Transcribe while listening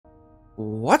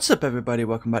What's up everybody,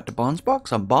 welcome back to Bond's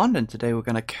Box. I'm Bond and today we're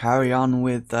going to carry on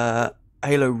with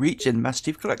Halo Reach in Master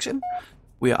Chief Collection.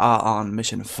 We are on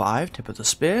mission 5, Tip of the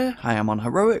Spear. I am on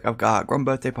Heroic, I've got Grom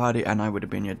Birthday Party and I Would Have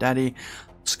Been Your Daddy.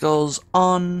 Skulls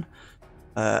on,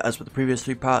 as with the previous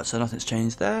 3 parts, so nothing's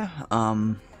changed there.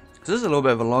 Because this is a little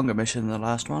bit of a longer mission than the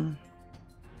last one.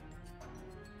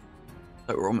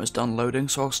 So we're almost done loading,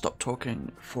 so I'll stop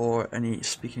talking for any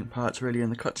speaking parts really in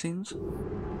the cutscenes.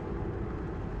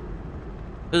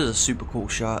 This is a super cool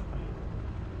shot.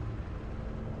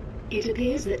 It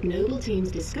appears that Noble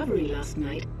Team's discovery last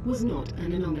night was not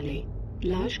an anomaly.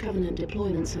 Large Covenant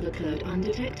deployments have occurred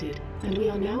undetected, and we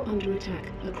are now under attack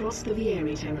across the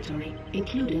Vieri territory,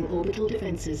 including orbital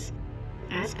defenses.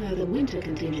 As per the winter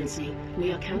contingency,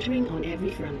 we are countering on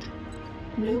every front.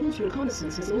 Noble's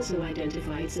reconnaissance has also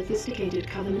identified sophisticated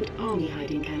Covenant army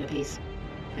hiding canopies,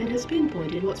 and has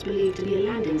pinpointed what's believed to be a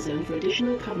landing zone for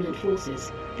additional Covenant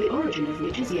forces, the origin of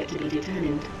which is yet to be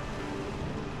determined.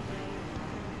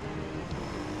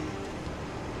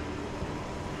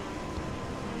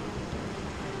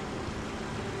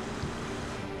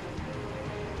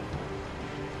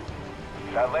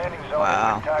 That landing zone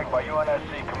has been tagged by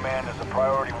UNSC Command as a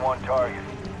priority 1 target.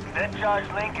 That charge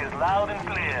link is loud and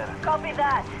clear. Copy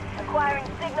that. Acquiring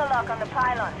signal lock on the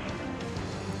pylon.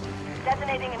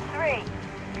 Detonating in 3,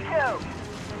 2.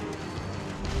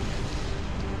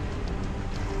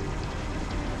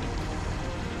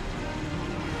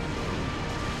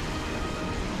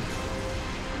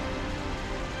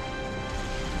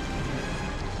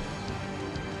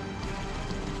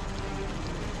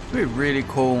 It'd be really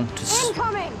cool to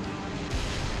Incoming!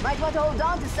 Might want to hold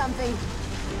on to something.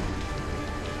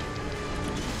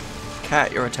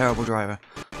 Cat, you're a terrible driver.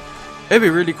 It'd be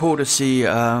really cool to see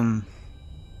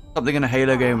something in a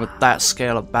Halo game with that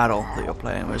scale of battle that you're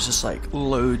playing, where it's just like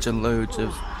loads and loads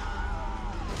of.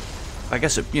 I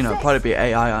guess it, probably be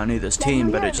AI on either's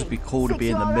team, but it'd just be cool to be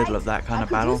in the middle of that kind of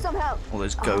battle. All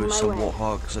those ghosts and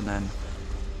warthogs, and then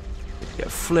it'd get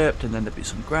flipped, and then there'd be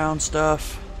some ground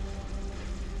stuff.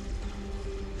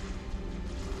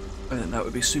 I think that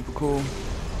would be super cool.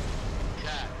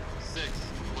 Cat 6,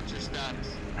 what's your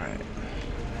status? Alright.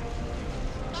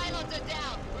 Pylons are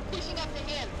down. We're pushing up the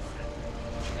hill.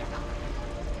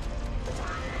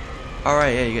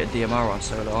 Alright, yeah, you get DMR on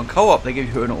solo. On co-op, they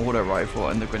give you an auto rifle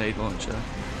and the grenade launcher.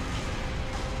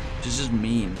 Which is just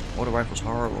mean. Auto rifle's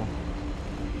horrible.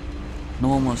 No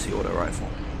one wants the auto rifle.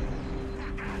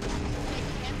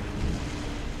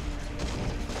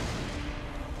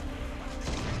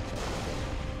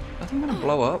 I'm gonna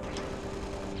blow up.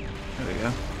 There we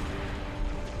go.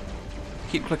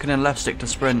 Keep clicking in left stick to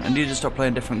sprint, and you just stop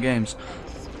playing different games.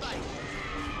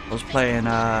 I was playing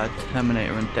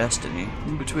Terminator and Destiny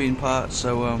in between parts,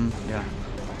 so yeah.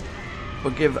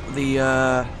 We'll give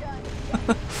the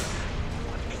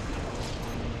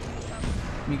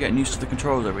me getting used to the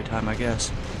controls every time, I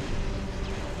guess.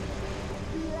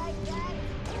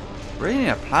 Really need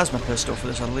a plasma pistol for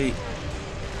this elite.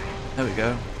 There we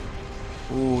go.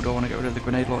 Ooh, don't want to get rid of the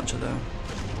grenade launcher though.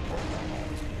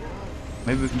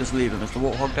 Maybe we can just leave him. Is the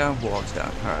Warthog down? Warthog's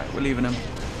down. Alright, we're leaving him.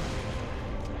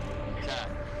 Cat,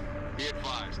 be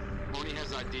advised. Pony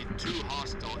has ID'd 2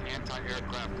 hostile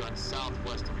anti-aircraft guns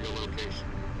southwest of your location.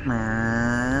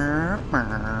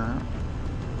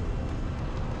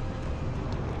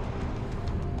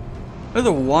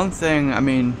 The one thing, I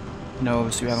mean,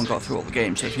 obviously we haven't got through all the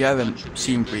games, so if you haven't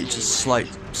seen Breach, it's a slight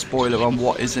spoiler on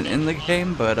what isn't in the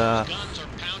game, but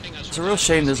it's a real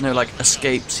shame there's no like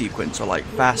escape sequence or like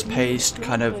fast-paced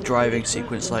kind of driving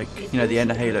sequence like, the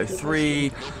end of Halo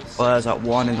 3, or there's that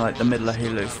one in like the middle of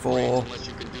Halo 4,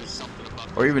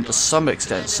 or even to some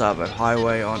extent Savo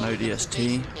Highway on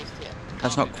ODST.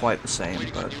 That's not quite the same,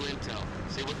 but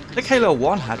I think Halo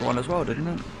 1 had one as well, didn't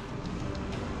it?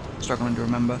 Struggling to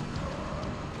remember.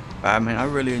 I mean, I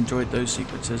really enjoyed those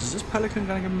sequences. Is this Pelican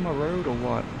gonna give him a road or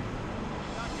what?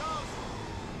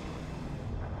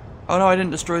 Oh no, I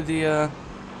didn't destroy the,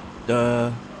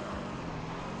 I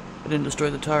didn't destroy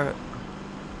the turret.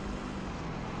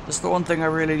 That's the one thing I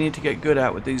really need to get good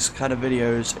at with these kind of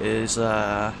videos is,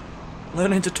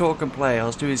 learning to talk and play. I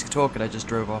was too easy talking, I just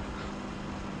drove off.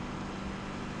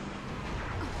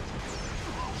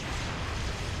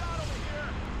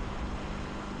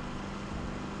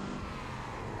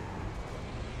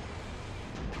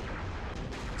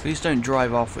 Please don't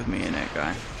drive off with me in it,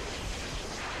 guy.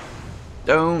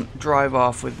 Don't drive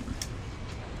off with...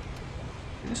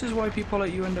 This is why people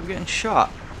like you end up getting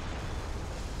shot.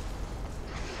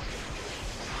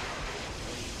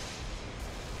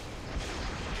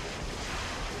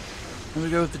 Here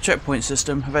we go with the checkpoint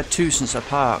system. I've had 2 since I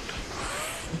parked.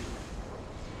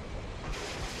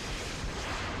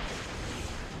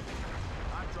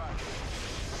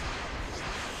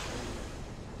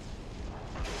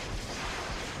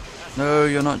 No,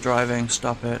 you're not driving.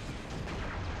 Stop it.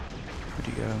 Where'd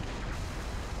you go?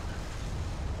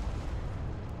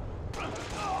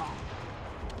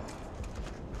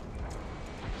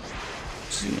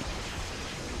 See.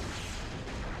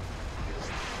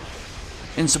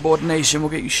 Insubordination will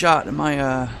get you shot in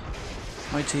my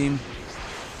my team.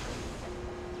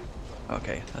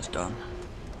 Okay, that's done.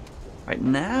 Right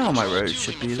now my road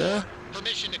should be there.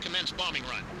 Permission to commence bombing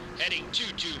run. Heading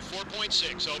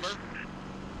 224.6, over.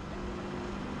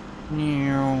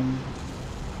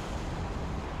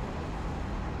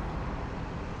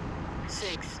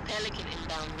 6, Pelican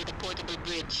inbound with a portable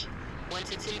bridge.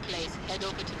 Once it's in place, head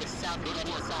over to the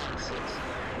south-heading side. 6.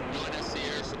 UNSC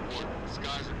air support.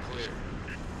 Skies are clear.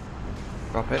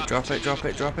 Drop it, drop it, drop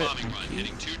it, drop it. Bombing run.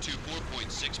 Heading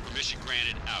 224.6, permission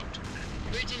granted, out.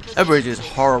 That bridge is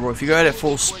horrible. If you go at it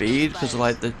full speed, because of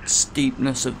like the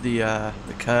steepness of the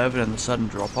curve and the sudden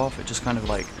drop off, it just kind of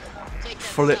like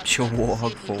flips your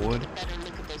warthog forward.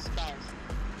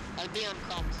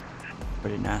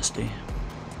 Pretty nasty.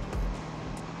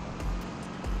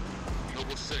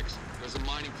 Noble 6, there's a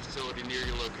mining facility near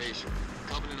your location.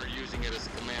 Covenant are using it as a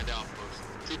command outpost.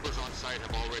 Troopers on site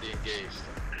have already engaged.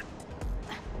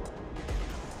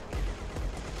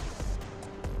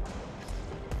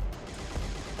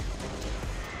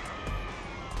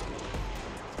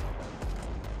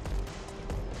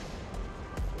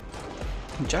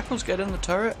 Can Jackals get in the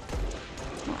turret?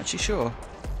 Not actually sure.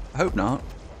 I hope not.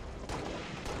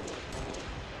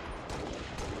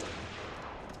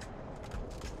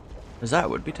 Because that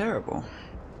would be terrible.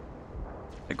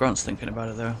 Hey, Grunt's thinking about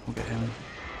it though. We'll get him.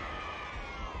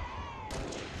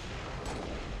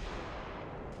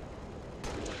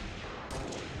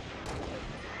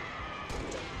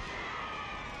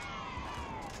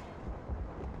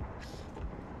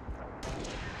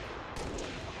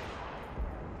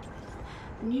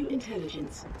 New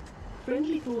intelligence.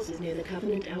 Friendly forces near the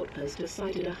Covenant outpost have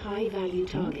sighted a high-value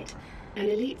target. An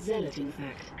elite zealot, in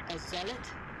fact. A zealot?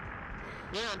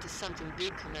 We're onto something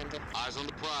big, Commander. Eyes on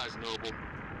the prize, Noble.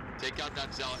 Take out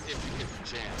that zealot if you get the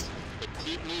chance. But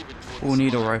keep moving towards All the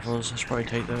needle spires. rifles. I should probably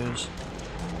take those.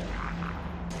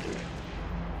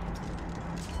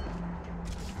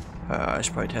 I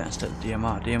should probably take instead of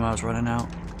DMR. DMR's running out.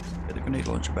 Get the grenade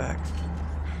launcher back.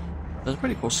 There's a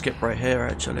pretty cool skip right here,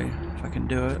 actually. If I can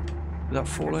do it without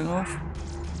falling off.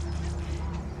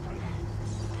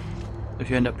 If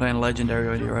you end up playing Legendary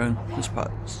on your own, this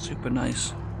part's super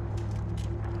nice.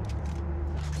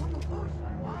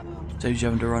 Saves you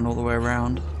having to run all the way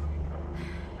around.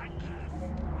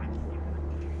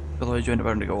 Otherwise you end up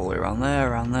having to go all the way around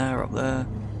there, up there.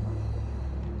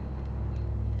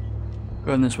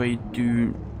 Going this way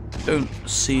you don't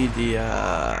see the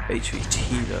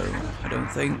HVT though, I don't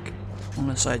think.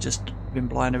 Unless I just been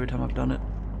blind every time I've done it.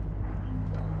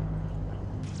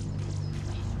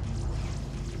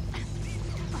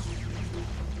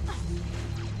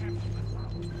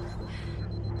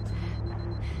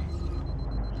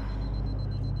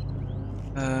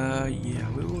 Yeah,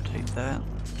 we will take that.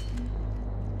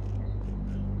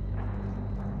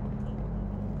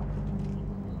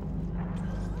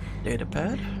 Data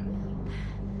pad.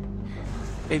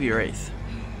 Baby Wraith.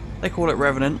 They call it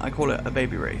Revenant, I call it a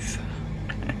Baby Wraith.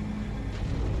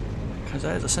 Because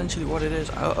that is essentially what it is.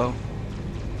 Uh-oh.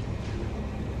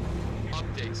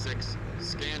 Update 6.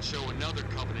 Scans show another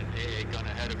Covenant AA gun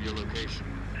ahead of your location.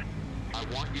 I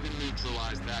want you to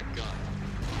neutralize that gun.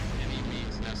 Any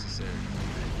means necessary.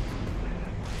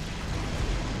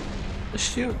 The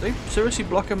shield, they seriously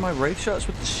blocking my Wraith shots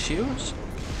with the shields?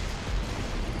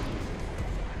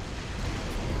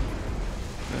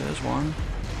 There's one.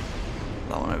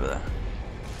 That one over there.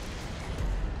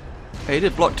 Hey, he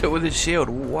did blocked it with his shield.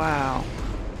 Wow.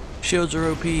 Shields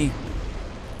are OP.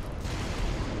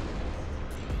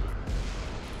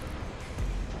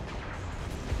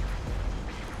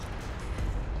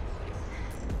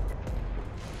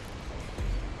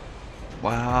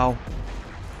 Wow.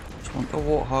 Just want the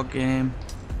Warthog game.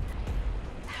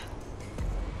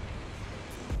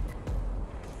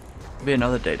 There'd be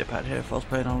another data pad here if I was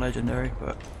playing on Legendary,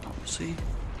 but obviously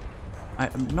I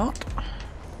am not.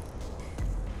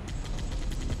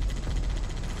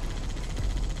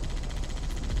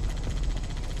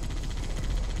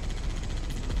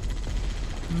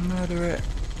 Murder it.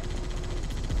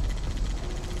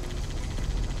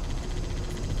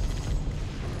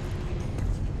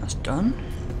 That's done.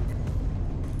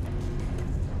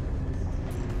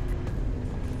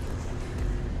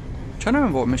 Trying to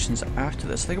remember what missions are after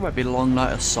this. I think it might be Long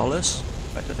Night of Solace. In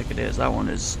fact, I think it is. That one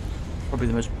is probably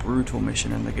the most brutal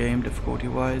mission in the game,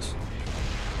 difficulty-wise.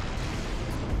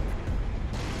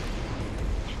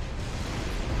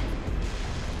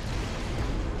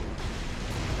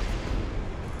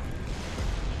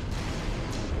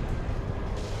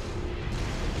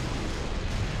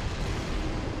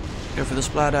 Go for the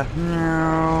splatter.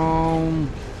 No.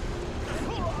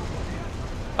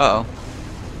 Uh oh.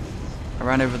 I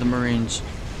ran over the Marines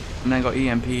and then got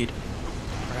EMP'd.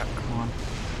 Crap, come on.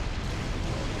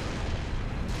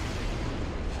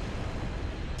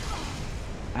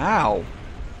 Ow!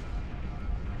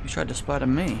 You tried to splatter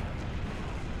me.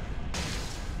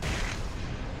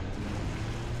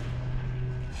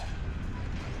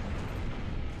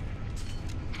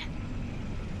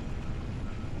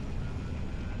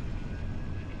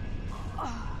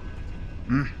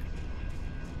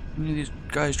 Any of these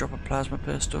guys drop a plasma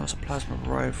pistol, it's a plasma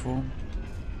rifle.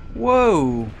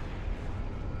 Whoa!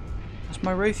 That's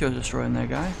my Raytheon destroying there,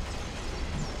 guy.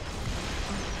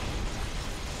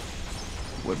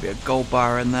 Would be a gold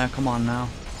bar in there, come on now.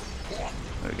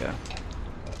 There we go.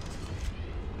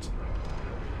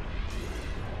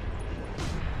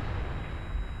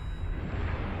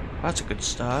 That's a good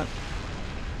start.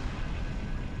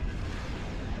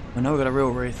 I know we got a real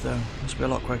Wraith though, must be a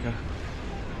lot quicker.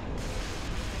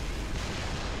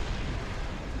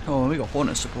 Oh, we got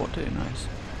Hornet support too, nice.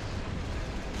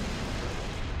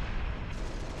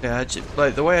 Yeah,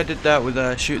 like the way I did that with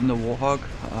shooting the Warthog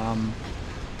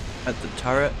at the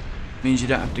turret means you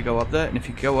don't have to go up there, and if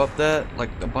you go up there,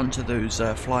 like a bunch of those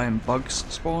flying bugs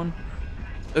spawn.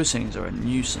 Those things are a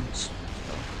nuisance.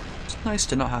 So it's nice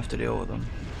to not have to deal with them.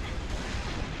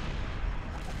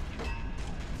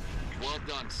 Well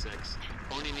done, 6.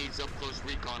 Only needs up-close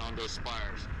recon on those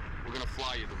spires. We're gonna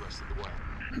fly you the rest of the way.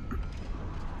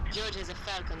 George has a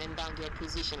Falcon inbound your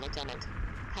position, Lieutenant.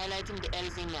 Highlighting the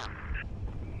LZ now.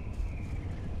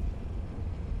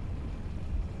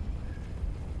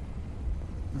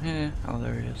 Yeah, oh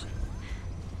there he is.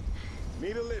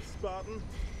 Need a lift, Spartan?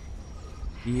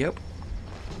 Yep.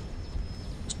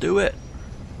 Let's do it.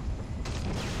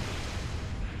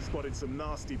 Spotted some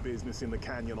nasty business in the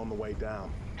canyon on the way down.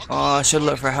 Oh, I should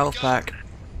look for a health pack.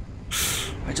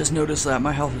 I just noticed that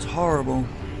my health is horrible.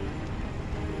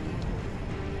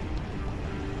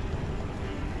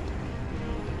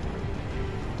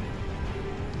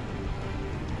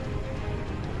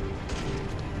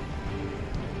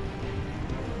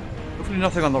 Hopefully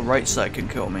nothing on the right side can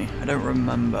kill me. I don't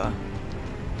remember.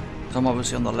 Because I'm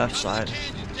obviously on the left side.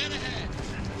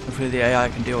 Hopefully the AI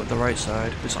can deal with the right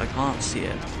side, because I can't see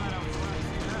it.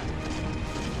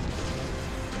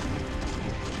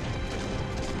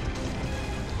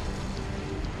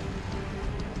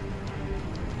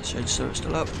 Shade so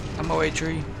still up. I'm my way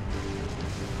tree.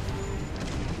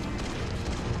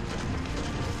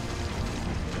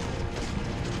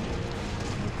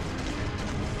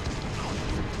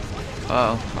 Uh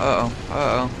oh, uh oh,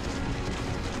 uh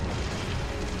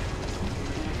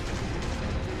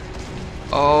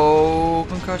oh. Oh,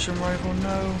 concussion rifle,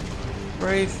 no.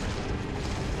 Wraith.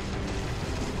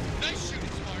 Nice shooting,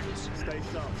 Spartans. Stay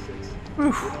sharp, 6.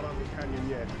 Oof. We're not under the canyon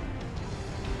yet.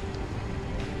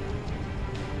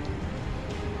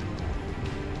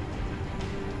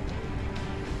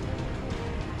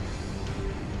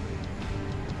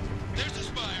 There's the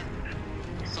spire.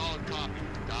 Solid copy.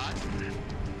 Dot.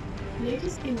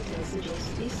 Latest intel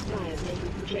suggests these spires may be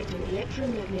projecting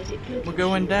electromagnetic cloaking We're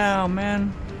going shields. down,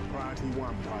 man. Priority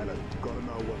 1, pilot. Gotta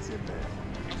know what's in there.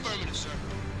 Affirmative, sir.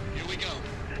 Here we go.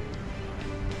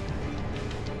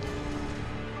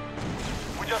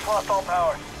 We just lost all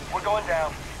power. We're going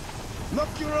down.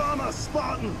 Lock your armor,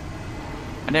 Spartan!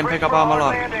 I didn't pick Brace up for a armor hard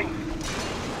lock. landing.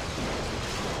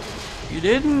 You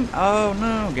didn't? Oh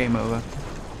no, game over.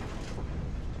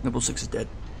 Nibble 6 is dead.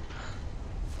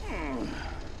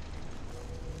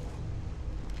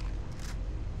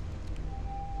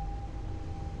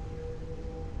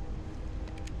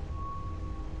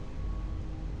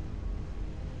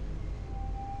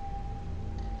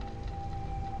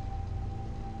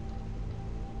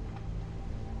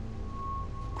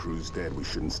 Crew's dead. We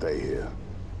shouldn't stay here.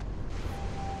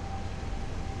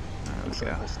 Looks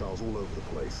like hostiles all over the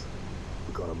place.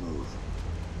 We gotta move.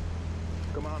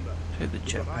 Commander. Take the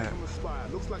we've got eyes jetpack. on the spire.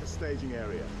 Looks like a staging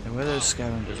area. Yeah, where are those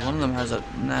scavengers? One of them has a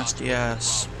nasty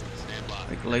ass,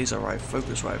 like laser rifle,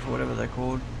 focus rifle, whatever they're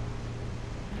called.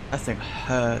 That thing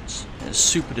hurts. It's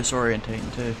super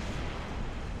disorientating too.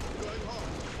 Going hot.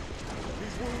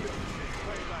 He's wounded.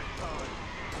 Payback time.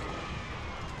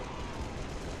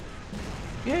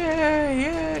 Yeah,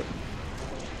 yeah.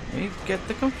 You get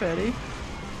the confetti. Laying down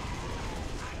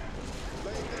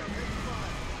heavy fire.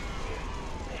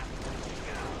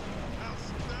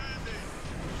 Outstanding.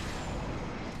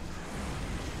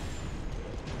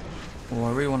 Oh, I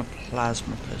really want a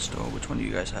plasma pistol. Which one of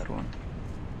you guys had one?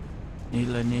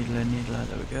 Needler, needler, needler.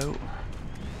 There we go.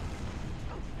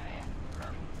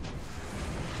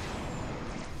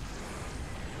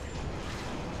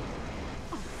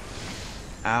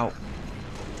 Ow.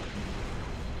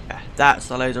 Yeah, that's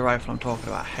the laser rifle I'm talking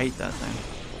about. I hate that thing.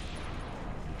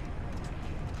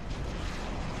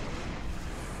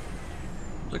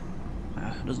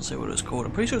 It doesn't say what it's called.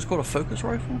 I'm pretty sure it's called a focus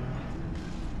rifle.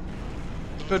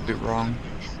 Could be wrong.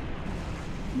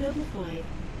 Noble 5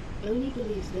 only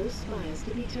believes those spires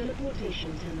to be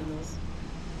teleportation terminals.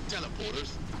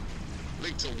 Teleporters?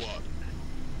 Linked to what?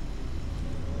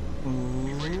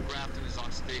 Ooh. Frigate Grafton is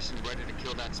on station ready to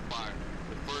kill that spire.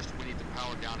 But first we need to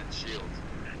power down its shields.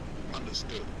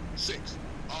 Understood. 6.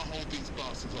 I'll hold these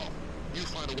bastards off. You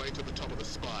find a way to the top of the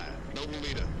spire. Noble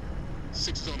leader.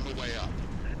 6 is on her way up.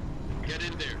 Get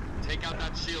in there. Take out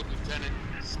that shield, Lieutenant.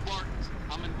 Spartans,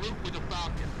 I'm en route with a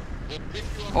Falcon. We'll pick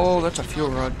you up. Oh, that's a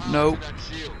fuel rod. Nope.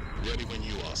 Ready when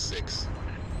you are, 6.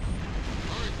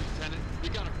 Hurry, Lieutenant. We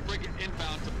got a frigate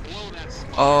inbound to blow that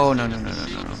spire. Oh, no.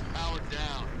 Powered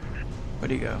down.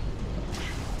 Where'd he go?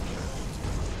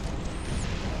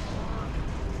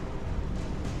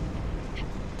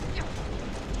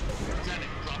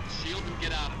 Lieutenant, drop the shield and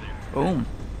get out of there. Boom.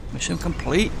 Mission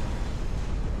complete.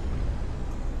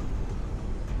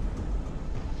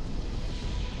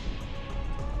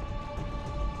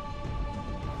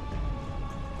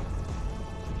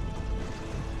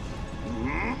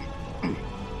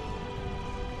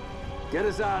 Get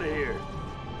us out of here.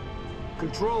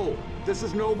 Control, this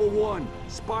is Noble 1.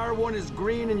 Spire 1 is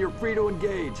green and you're free to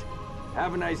engage.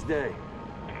 Have a nice day.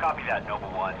 Copy that, Noble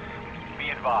 1. Be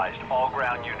advised, all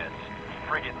ground units.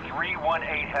 Frigate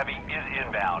 318 Heavy is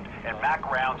inbound, and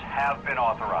MAC rounds have been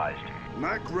authorized.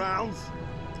 Mac rounds?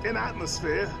 In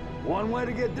atmosphere? One way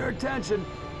to get their attention.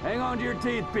 Hang on to your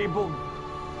teeth, people.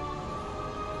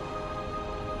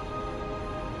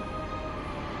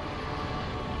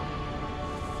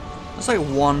 There's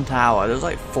like one tower. There's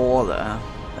like 4 there,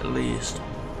 at least.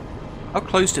 How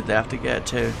close did they have to get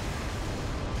to?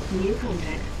 New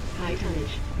contact. High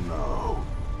tonnage. No.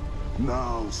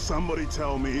 No, somebody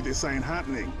tell me this ain't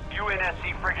happening.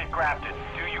 UNSC Frigate Grafton,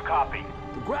 do you copy?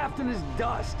 The Grafton is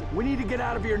dust. We need to get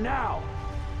out of here now.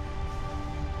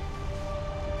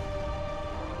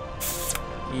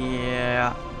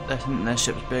 Yeah, I think their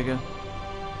ship's bigger.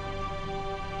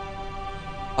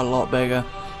 A lot bigger.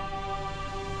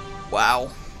 Wow.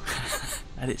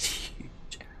 That is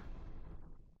huge.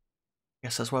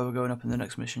 Guess that's why we're going up in the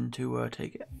next mission to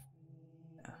take it.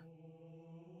 Yeah.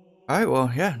 Alright,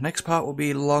 well, yeah, next part will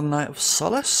be Long Night of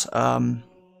Solace.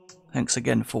 Thanks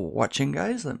again for watching,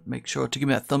 guys. Make sure to give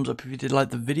me that thumbs up if you did like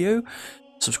the video.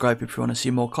 Subscribe if you want to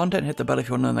see more content. Hit the bell if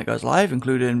you want to know when that goes live,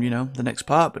 including, you know, the next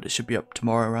part, but it should be up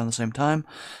tomorrow around the same time.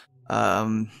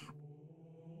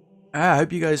 I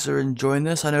hope you guys are enjoying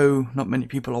this. I know not many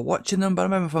people are watching them, but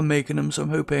I'm having fun making them, so I'm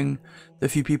hoping the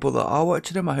few people that are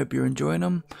watching them, I hope you're enjoying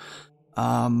them.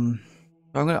 I'm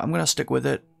gonna stick with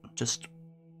it just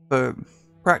for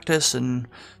practice and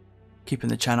keeping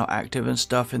the channel active and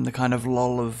stuff in the kind of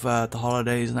lull of the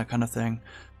holidays and that kind of thing.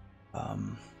 But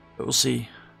we'll see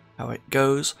how it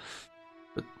goes.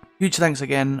 But huge thanks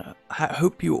again.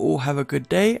 Hope you all have a good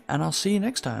day, and I'll see you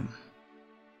next time.